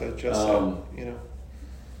 25s. I'll have to adjust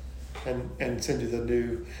that, and send you the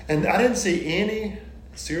new. And I didn't see any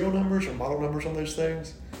serial numbers or model numbers on those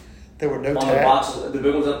things. There were no on tags. The boxes, the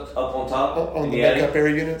big ones up on top? On the makeup air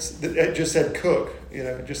units. It just said Cook.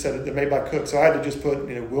 It just said they're made by Cook. So I had to just put,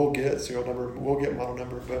 we'll get serial number, we'll get model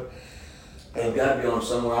number. But they've got to be on them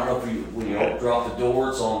somewhere. I don't know if when you drop the door,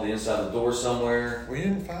 it's on the inside of the door somewhere. We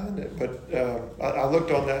didn't find it, but I looked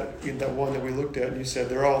on that one that we looked at, and you said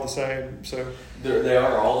they're all the same. So they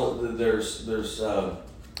are all. There's.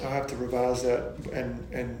 I'll have to revise that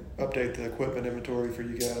and update the equipment inventory for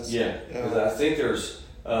you guys. Yeah, because I think there's.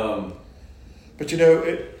 But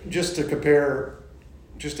just to compare,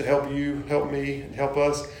 just to help you, help me, and help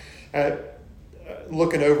us,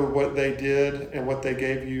 looking over what they did and what they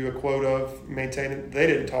gave you a quote of maintaining, they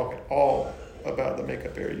didn't talk at all about the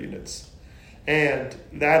makeup air units. And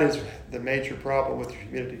that is the major problem with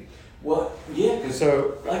humidity. Well, yeah, because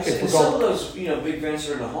like I said, some of those big vents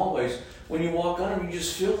that are in the hallways, when you walk under them, you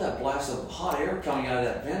just feel that blast of hot air coming out of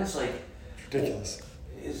that vent. It's like ridiculous.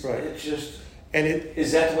 It's just. And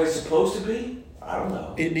is that the way it's supposed to be? I don't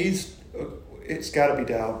know. It's got to be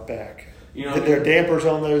dialed back. There are dampers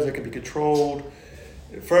on those that can be controlled.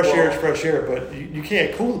 Fresh air is fresh air, but you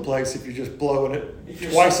can't cool the place if you're just blowing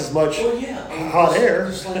it twice as much hot air.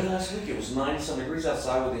 Just like last week, it was 90-some degrees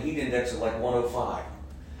outside with a heat index of like 105.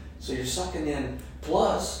 So you're sucking in,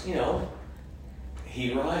 plus,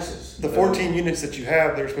 heat rises. The 14 units that you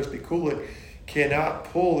have that are supposed to be cooling cannot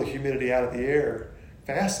pull the humidity out of the air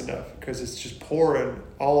fast enough, because it's just pouring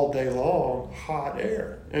all day long hot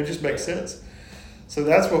air, and it just makes sense. So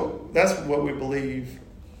that's what we believe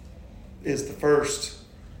is the first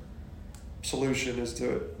solution, is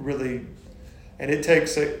to really, and it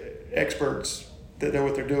takes experts that know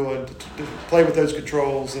what they're doing to play with those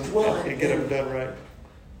controls and get them done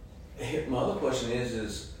right. My other question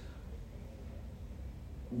is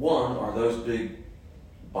one, are those big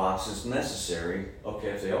boxes necessary? Okay,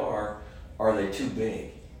 if they are they too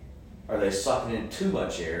big? Are they sucking in too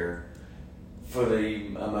much air for the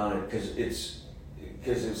amount of, because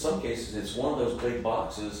in some cases it's one of those big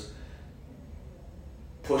boxes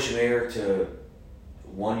pushing air to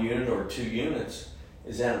 1 unit or 2 units.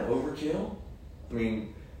 Is that an overkill? I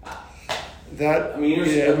mean, That I mean,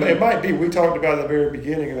 it might be. We talked about at the very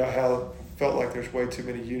beginning about how it felt like there's way too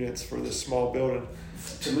many units for this small building.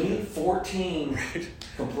 To me, 14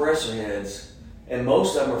 compressor heads, and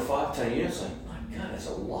most of them are 5-ton units. Like, my God, that's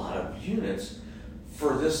a lot of units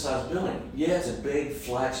for this size building. Yeah, it's a big,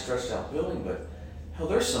 flat, stretched out building, but hell,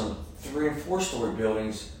 there's some 3- and 4-story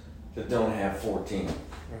buildings that don't have 14.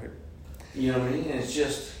 Right. You know what I mean? And it's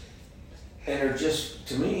just, and they're just,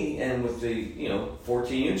 to me, and with the,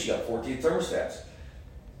 14 units, you got 14 thermostats.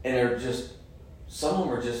 And they're just, some of them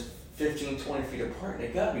are just 15, 20 feet apart, and they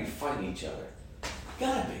gotta be fighting each other.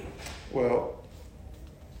 Gotta be. Well,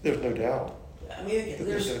 there's no doubt. I mean,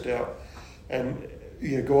 There's no doubt. And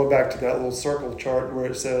going back to that little circle chart where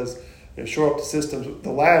it says, shore up the systems,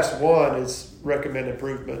 the last one is recommend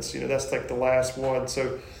improvements. That's like the last one.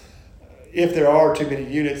 So if there are too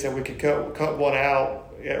many units, then we can cut one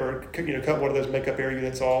out, or cut one of those makeup air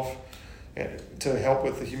units off to help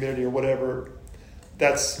with the humidity or whatever.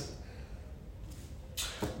 That's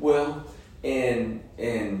well, and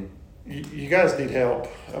you guys need help.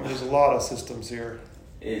 I mean, there's a lot of systems here.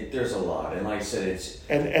 There's a lot, and like I said, it's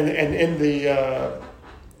and in the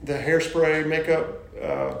hairspray makeup.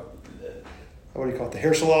 What do you call it? The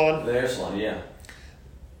hair salon. The hair salon, yeah.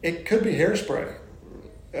 It could be hairspray.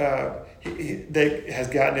 They has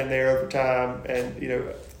gotten in there over time, and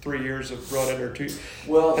 3 years of running or 2.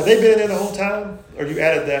 Well, have they been in there the whole time, or you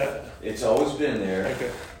added that? It's always been there.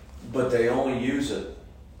 Okay. But they only use it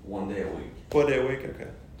 1 day a week. 1 day a week, okay.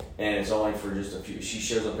 And it's only for just a few. She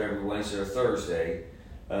shows up every Wednesday or Thursday,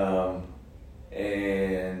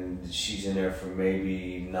 and she's in there from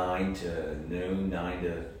maybe 9 to noon, 9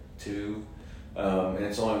 to 2, and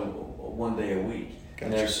it's only 1 day a week.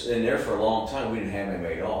 Gotcha. And there for a long time, we didn't have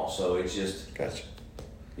anybody at all. So it's just, gotcha.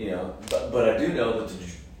 But I do know that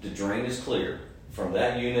the drain is clear from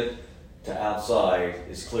that unit to outside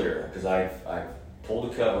is clear because I've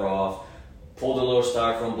pulled the cover off, pulled the little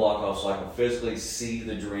styrofoam block off so I can physically see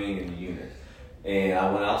the drain in the unit. And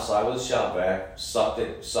I went outside with a shop vac, sucked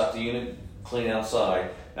the unit clean outside,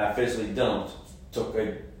 and I physically took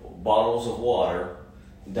bottles of water,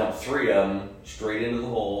 dumped 3 of them straight into the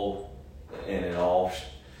hole, and it all.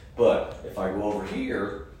 But if I go over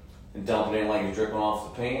here and dump it in like it's dripping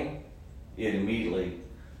off the pan, it immediately.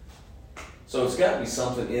 So it's got to be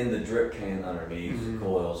something in the drip pan underneath the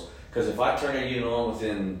coils. Because if I turn that unit on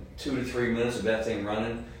within 2 to 3 minutes of that thing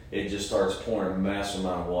running, it just starts pouring a massive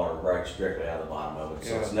amount of water right directly out of the bottom of it.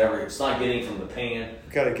 So it's not getting from the pan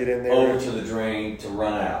Got to get in there over to the drain to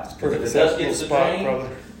run out. Because if it does get to the drain,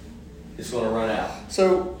 it's going to run out.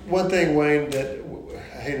 So one thing, Wayne, that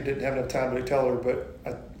I didn't have enough time to tell her, but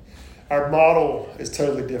our model is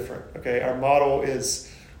totally different. Okay, our model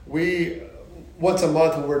is once a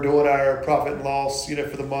month when we're doing our profit and loss, for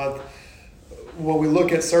the month. When we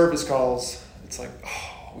look at service calls, it's like,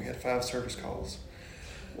 oh, we had 5 service calls.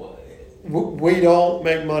 Well, We don't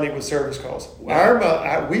make money with service calls. We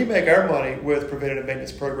make our money with preventative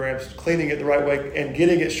maintenance programs, cleaning it the right way and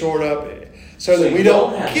getting it shored up so that we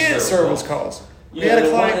don't get service calls. We had a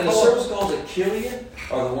client call. The service calls that kill you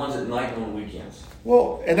are the ones at night and on the weekends.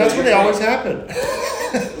 Well, and that's when they always happen.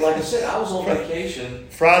 Like I said, I was on vacation.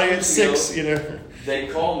 Friday at 6, They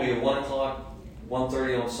called me at 1 o'clock,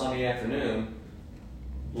 1:30 on Sunday afternoon.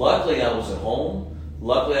 Luckily, I was at home.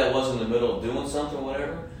 Luckily, I wasn't in the middle of doing something or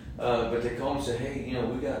whatever. But they called me and said, hey,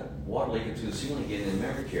 we got water leaking through the ceiling again in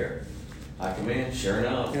memory care. I come in, sure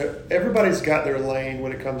enough. Everybody's got their lane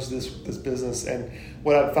when it comes to this business. And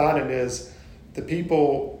what I'm finding is the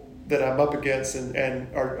people that I'm up against and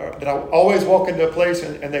are that I always walk into a place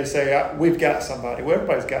and they say, we've got somebody. Well,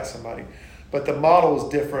 everybody's got somebody. But the model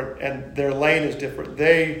is different and their lane is different.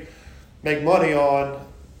 They make money on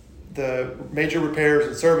the major repairs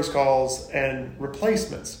and service calls and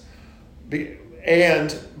replacements.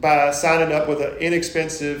 And by signing up with an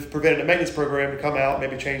inexpensive preventative maintenance program to come out,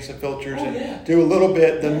 maybe change some filters do a little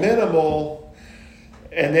bit, the minimal,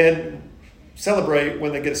 and then celebrate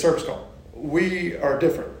when they get a service call. We are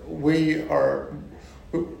different. We're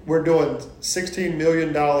doing $16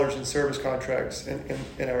 million in service contracts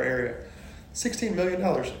in our area. $16 million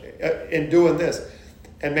in doing this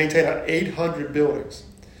and maintain 800 buildings.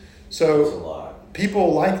 So that's a lot.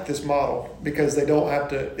 People like this model because they don't have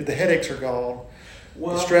to, the headaches are gone.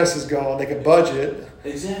 Well, the stress is gone. They can budget.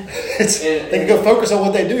 Exactly. They can go focus on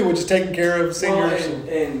what they do, which is taking care of seniors.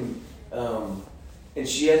 And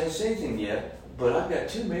she hasn't said anything yet, but I've got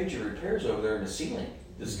 2 major repairs over there in the ceiling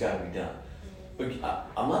that's got to be done. But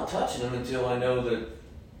I'm not touching them until I know that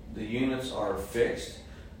the units are fixed.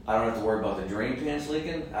 I don't have to worry about the drain pans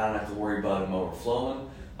leaking. I don't have to worry about them overflowing.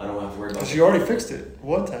 I don't have to worry about. Because you already fixed it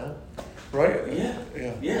one time, right?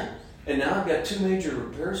 Yeah. And now I've got 2 major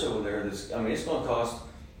repairs over there. It's going to cost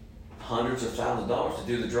hundreds of thousands of dollars to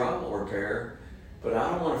do the drywall repair, but I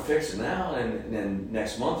don't want to fix it now. And then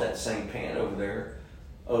next month that same pan over there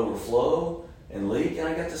overflow and leak, and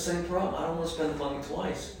I got the same problem. I don't want to spend the money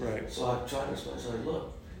twice. Right. So I tried to explain. So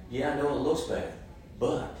look, yeah, I know it looks bad,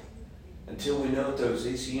 but until we know that those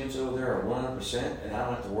ECMs over there are 100%, and I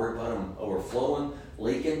don't have to worry about them overflowing,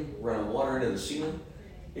 leaking, running water into the ceiling,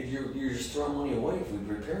 you're just throwing money away if we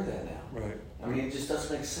repair that now. Right. I mean, it just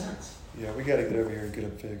doesn't make sense. Yeah, we got to get over here and get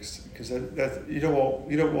them fixed because that you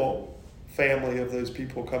don't want family of those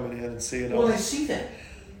people coming in and seeing. Well, they see that.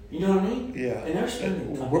 You know what I mean? Yeah. And they're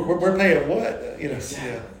spending. We're paying what? You know.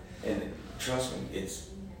 Exactly. Yeah. And trust me, it's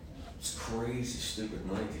crazy, stupid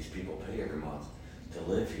money these people pay every month to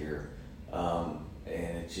live here, and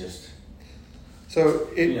it just. So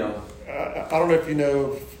you know, I don't know if you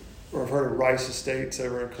know or have heard of Rice Estates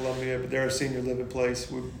over in Columbia, but they're a senior living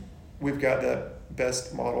place. We've got that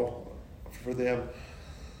best model for them.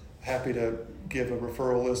 Happy to give a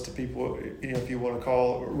referral list to people, if you want to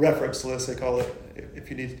call, reference list, they call it, if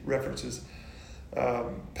you need references.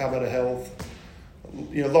 Palmetto Health,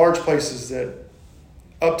 large places that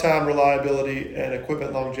uptime, reliability, and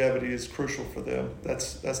equipment longevity is crucial for them.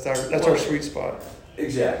 That's our sweet spot.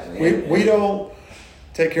 Exactly. We don't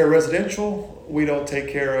take care of residential. We don't take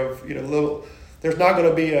care of, there's not going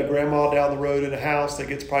to be a grandma down the road in a house that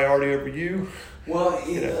gets priority over you. Well,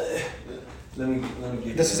 let me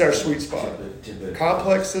give this is our sweet spot.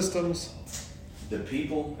 Complex systems. The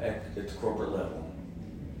people at the corporate level.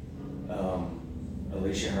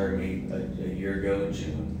 Alicia hired me a year ago in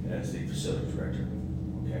June as the facility director.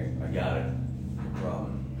 Okay, I got it. No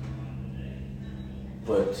problem.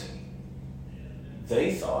 But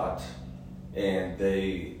they thought, and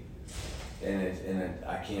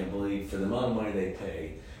I can't believe for the amount of money they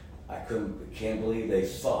pay, can't believe they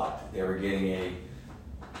thought they were getting a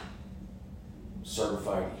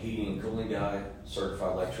certified heating and cooling guy,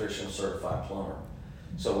 certified electrician, certified plumber.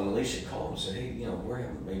 So when Alicia called and said, hey, we're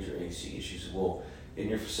having major AC issues. Well, isn't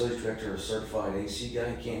your facilities director a certified AC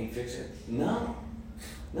guy? Can't he fix it? No.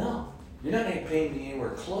 You're not paying me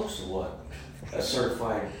anywhere close to what a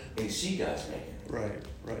certified AC guy's making.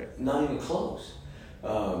 Right. Not even close.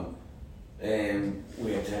 And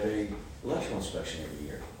we have to have a electrical inspection every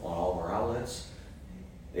year on all of our outlets.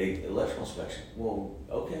 A electrical inspection. Well,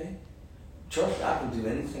 okay. Trust me, I can do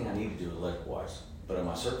anything I need to do electric-wise, but am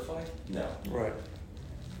I certified? No. Right.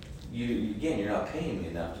 You're not paying me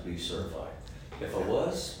enough to be certified. If I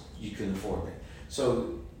was, you couldn't afford me.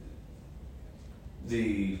 So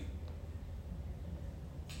the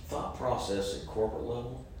thought process at corporate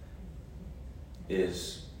level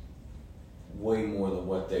is way more than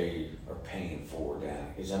what they are paying for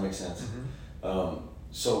down. Does that make sense? Mm-hmm.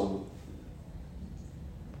 So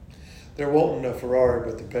they're wanting a Ferrari,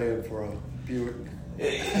 but they're paying for a Buick.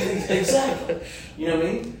 Exactly. You know what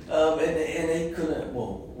I mean? And they couldn't.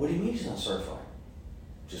 Well, what do you mean he's not certified?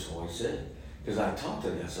 Just what he said. Because I talked to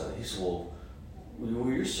the guy. He said, well,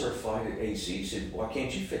 you're certified at AC. He said, why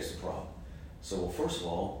can't you fix the problem? So, well, first of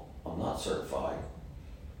all, I'm not certified.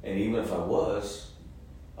 And even if I was,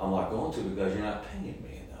 I'm not going to because you're not paying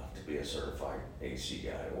me enough to be a certified AC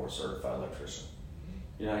guy or a certified electrician.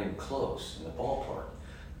 You're not even close in the ballpark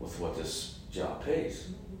with what this job pays.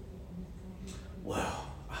 Well,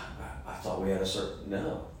 I thought we had a certain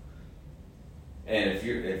no. And if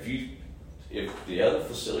the other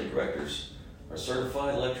facility directors are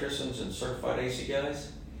certified electricians and certified AC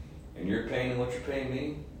guys, and you're paying them what you're paying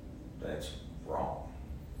me, that's wrong.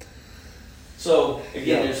 So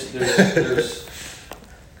again, there's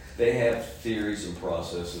they have theories and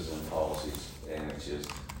processes and policies, and it's just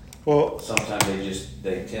sometimes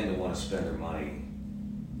they tend to want to spend their money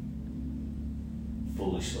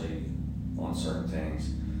foolishly on certain things,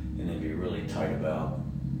 and then be really tight about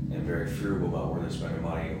and very frugal about where they spend their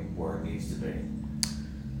money and where it needs to be.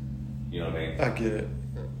 You know what I mean? I get it,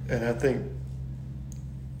 and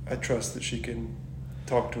I trust that she can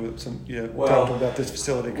talk to talk to them about this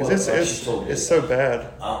facility because it's so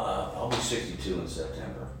bad. I'll be 62 in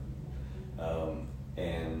September,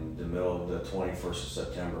 and the middle of the 21st of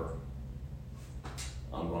September,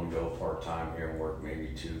 I'm going to go part-time here and work maybe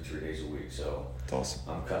 2-3 days a week. So that's awesome.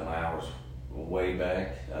 I'm cutting my hours way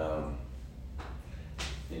back.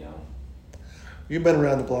 You've been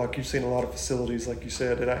around the block. You've seen a lot of facilities, like you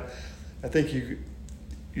said, and I think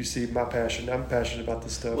you see my passion. I'm passionate about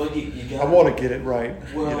this stuff. Well, I want to get it right.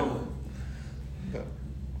 Well,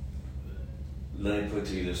 let me put it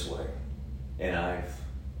to you this way, and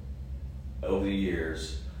over the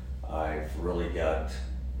years, I've really got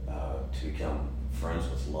to become friends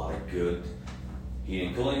with a lot of good heating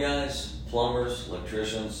and cooling guys, plumbers,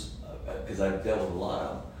 electricians, because I've dealt with a lot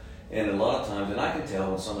of them. And a lot of times, and I can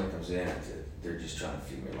tell when somebody comes in, they're just trying to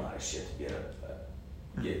feed me a lot of shit to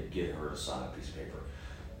get her to sign a piece of paper.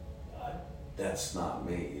 That's not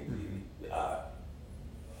me.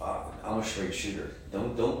 I'm a straight shooter.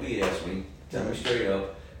 Don't BS me. Tell me straight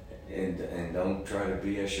up, and don't try to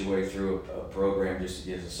BS your way through a program just to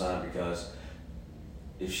get us a sign, because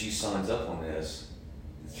if she signs up on this,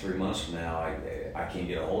 3 months from now, I can't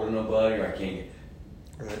get a hold of nobody, or I can't get.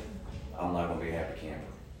 Right. I'm not going to be a happy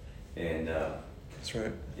camper, and that's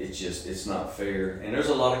right. It's not fair. And there's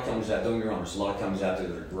a lot of companies out. Don't get me wrong. There's a lot of companies out there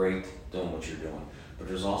that are great doing what you're doing, but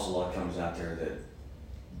there's also a lot of companies out there that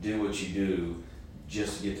do what you do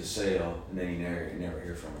just to get the sale, and then you never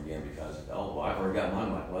hear from them again because, oh, well, I've already got my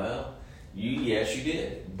money. Well, yes, you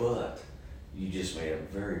did, but you just made a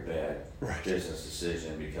very bad business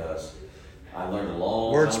decision, because I learned a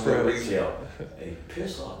long time ago retail. A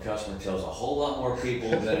pissed off customer tells a whole lot more people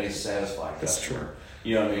than a satisfied customer. That's true.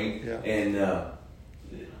 You know what I mean? Yeah. And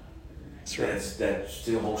that's right. That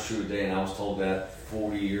still holds true today, and I was told that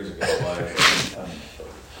 40 years ago by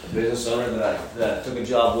a business owner that I took a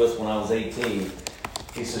job with when I was 18.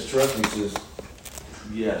 He says, trust me, he says,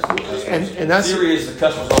 yes. And that's the theory is the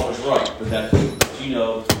customer's always right, but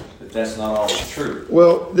that's not always true.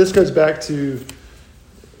 Well, this goes back to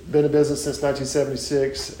been in business since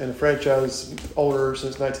 1976 and a franchise owner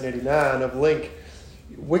since 1989 of Link.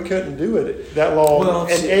 We couldn't do it that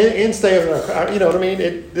long and stay in our, you know what I mean?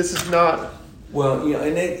 This is not. Well, you know,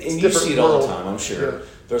 and you see it all the time, I'm sure. Yeah.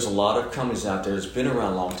 There's a lot of companies out there that's been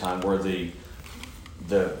around a long time where the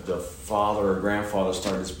father or grandfather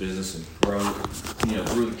started this business and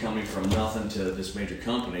grew the company from nothing to this major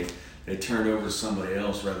company. They turned over to somebody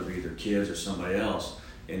else, whether it be their kids or somebody else,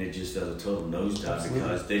 and it just does a total nosedive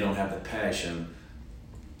because they don't have the passion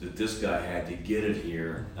that this guy had to get it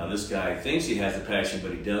here. Now this guy thinks he has the passion,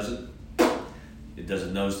 but he doesn't. It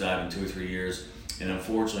doesn't nosedive in 2 or 3 years. And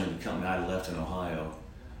unfortunately, the company I left in Ohio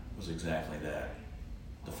was exactly that.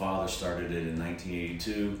 The father started it in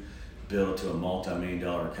 1982, built it to a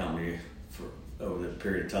multi-million-dollar company for over that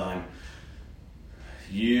period of time.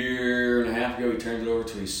 Year and a half ago, he turned it over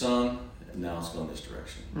to his son, and now it's going this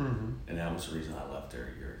direction. Mm-hmm. And that was the reason I left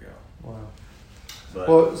there a year ago. Wow. But,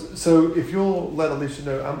 well, so if you'll let Alicia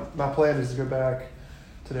know, my plan is to go back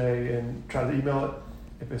today and try to email it.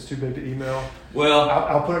 If it's too big to email, well,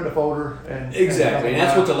 I'll put it in a folder and exactly. And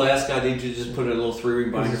that's what the last guy did. You just put in a little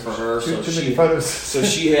 3-ring binder for her, too many photos. So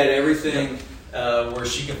she had everything where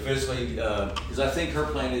she could physically. Because I think her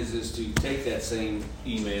plan is to take that same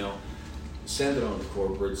email, send it on to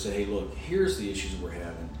corporate, say, hey, look, here's the issues we're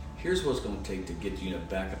having. Here's what it's going to take to get the unit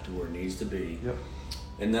back up to where it needs to be. Yep.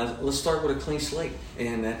 And now let's start with a clean slate.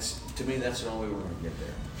 And that's the only way we're going to get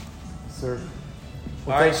there. Sir.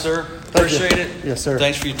 Well, all right, sir. Appreciate it. Yes, sir.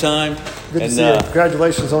 Thanks for your time. Good to see you.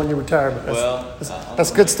 Congratulations on your retirement. That's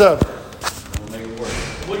good stuff. We'll make it work.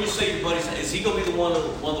 What do you say, your buddy? Is he going to be one of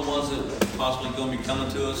the ones that possibly going to be coming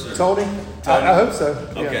to us? Or? Tony? I hope so.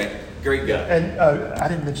 Okay, yeah. Great guy. And I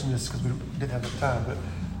didn't mention this because we didn't have enough time, but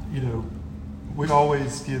we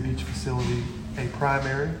always give each facility a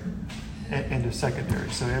primary and a secondary.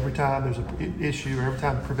 So every time there's an issue, or every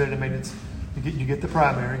time preventative maintenance, you get the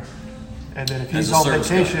primary. And then if he's on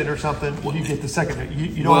vacation or something, you get the secondary.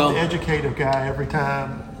 You don't have to educate a guy every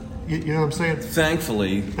time. You know what I'm saying?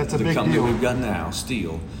 Thankfully, that's a the big company deal. We've got now,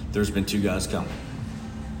 Steel, there's been 2 guys coming,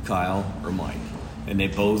 Kyle or Mike. And they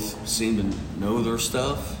both seem to know their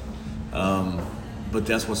stuff. But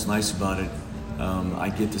that's what's nice about it. I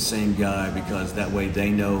get the same guy because that way they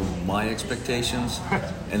know my expectations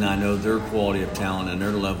and I know their quality of talent and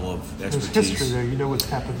their level of expertise. There's history there. You know what's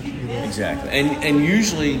happened. Exactly. And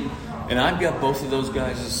usually, and I've got both of those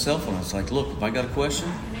guys' cell phone. It's like, look, if I got a question,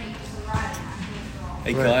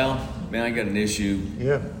 hey, Kyle, man, I got an issue.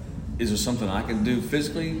 Yeah. Is there something I can do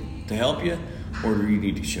physically to help you, or do you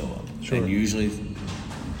need to show up? Sure. And usually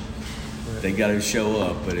they got to show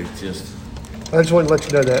up, but it just... I just wanted to let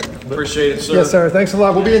you know that. Appreciate it, sir. Yes, sir. Thanks a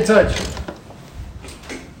lot. We'll be in touch.